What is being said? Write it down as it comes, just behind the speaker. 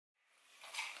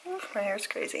My hair's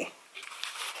crazy.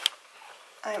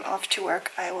 I'm off to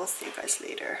work. I will see you guys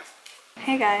later.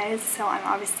 Hey guys, so I'm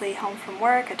obviously home from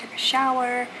work. I took a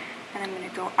shower and I'm gonna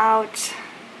go out.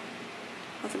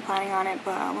 Wasn't planning on it,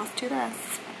 but let's do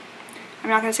this. I'm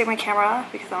not gonna take my camera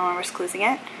because I don't want to risk losing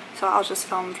it, so I'll just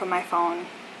film from my phone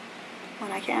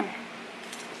when I can.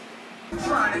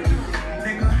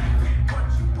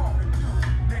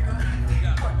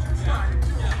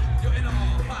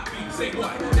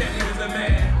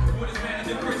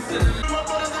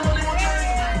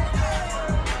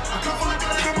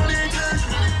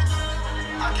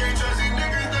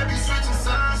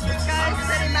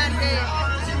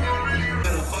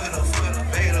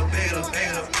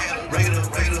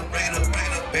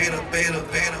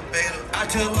 I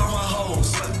tell all my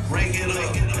hoes, break it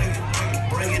up,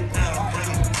 bring it down,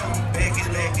 back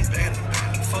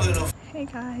it up. Hey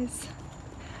guys,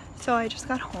 so I just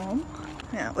got home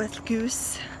with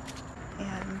Goose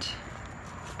and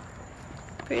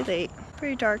pretty late,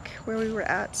 pretty dark where we were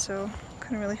at, so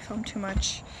couldn't really film too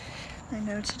much. I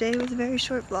know today was a very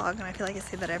short vlog and I feel like I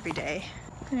say that every day.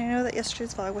 And I know that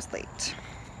yesterday's vlog was late,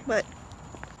 but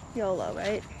YOLO,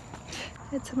 right?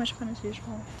 I had so much fun as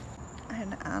usual.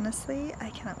 And honestly, I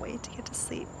cannot wait to get to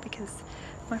sleep because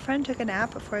my friend took a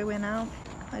nap before I went out.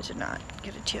 I did not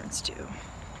get a chance to. So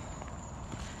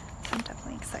I'm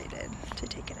definitely excited to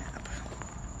take a nap.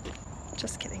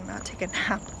 Just kidding, not take a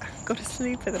nap. Go to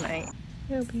sleep for the night.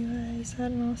 I hope you guys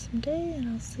had an awesome day and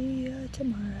I'll see you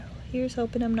tomorrow. Here's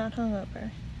hoping I'm not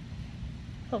hungover.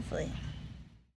 Hopefully.